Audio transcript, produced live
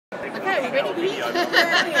ready to eat? We're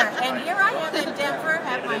here. And here I am in Denver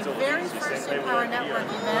at my very first Empower Network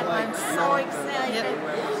event. I'm so excited.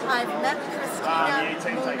 I've met Christina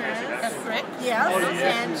Munoz. That's correct. Yes,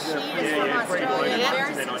 and she is from Australia,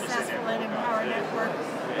 very successful in Empower Network.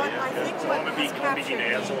 But I think what has captured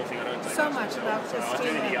me so much about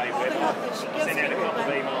Christina, all the help that she gives people, but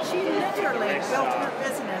she literally built her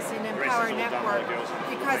business in Empower Network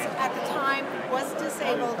because at the time was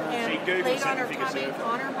disabled and laid on her tummy,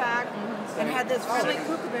 on her back, and had this really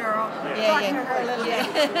kookaburra talking to her a little bit.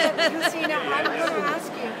 But Christina, I'm going to ask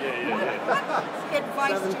you, what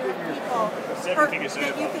advice do you have people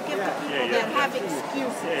that you could give to people that have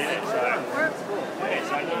excuses?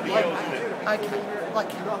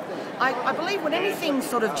 I believe when anything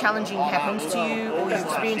sort of challenging happens to you or you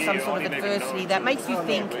experience some sort of adversity that makes you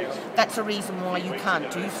think that's a reason why you can't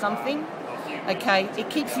do something, okay, it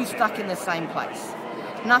keeps you stuck in the same place.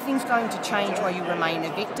 Nothing's going to change while you remain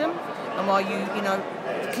a victim and while you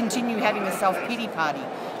continue having a self-pity party.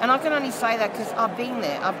 And I can only say that because I've been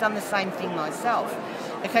there. I've done the same thing myself.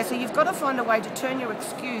 Okay, so you've got to find a way to turn your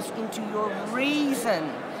excuse into your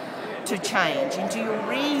reason to change, into your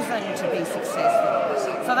reason to be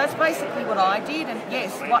successful. So that's basically what I did, and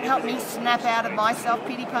yes, what helped me snap out of my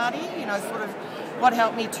self-pity party, sort of what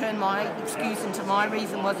helped me turn my excuse into my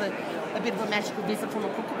reason was a bit of a magical visit from a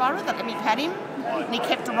kookaburra that let me pat him, and he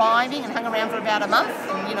kept arriving and hung around for about a month,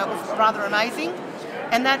 and it was rather amazing.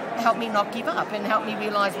 And that helped me not give up and helped me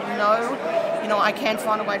realise, no, I can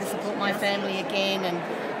find a way to support my family again, and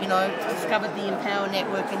discovered the Empower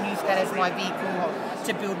Network and used that as my vehicle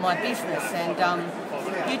to build my business. And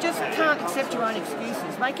you just can't accept your own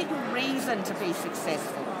excuses. Make it your reason to be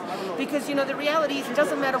successful. Because, the reality is it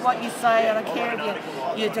doesn't matter what you say. I don't care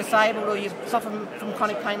if you're disabled or you suffer from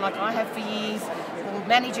chronic pain like I have for years, or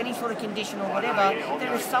manage any sort of condition or whatever.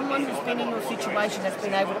 There is someone who's been in your situation that's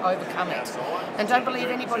been able to overcome it. And don't believe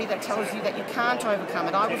anybody that tells you that you can't overcome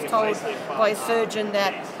it. I was told by a surgeon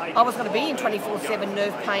that I was going to be in 24/7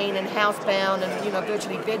 nerve pain and housebound and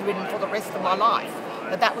virtually bedridden for the rest of my life.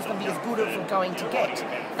 That was going to be as good as it was going to get.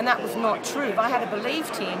 And that was not true. If I had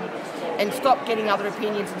believed him and stopped getting other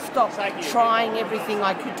opinions and stopped trying everything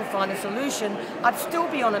I could to find a solution, I'd still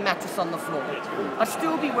be on a mattress on the floor. I'd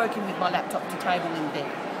still be working with my laptop to table in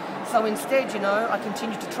bed. So instead, I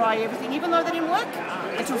continued to try everything, even though they didn't work,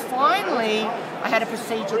 until finally I had a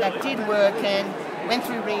procedure that did work and went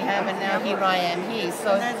through rehab, and now here I am here.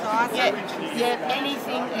 So yeah,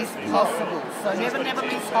 anything is possible. So never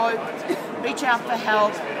lose hope. Reach out for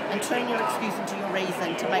help and turn your excuse into your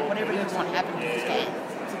reason to make whatever you want happen if you can.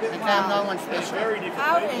 And found no one special.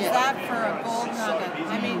 How is that for a gold nugget?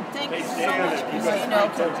 I mean, thank you so much, Christina.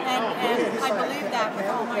 And I believe that with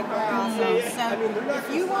all my heart also. So if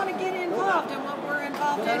you want to get involved in what we're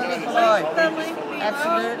involved in, click the link below.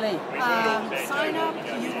 Absolutely. Sign up.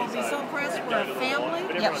 You will be so impressed. We're a family.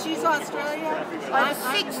 Yep. She's Australia. Over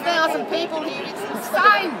 6,000 people here. It's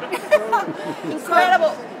insane.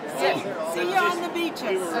 Incredible. See you on the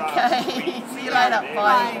beaches. Okay. See you later.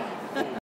 Bye.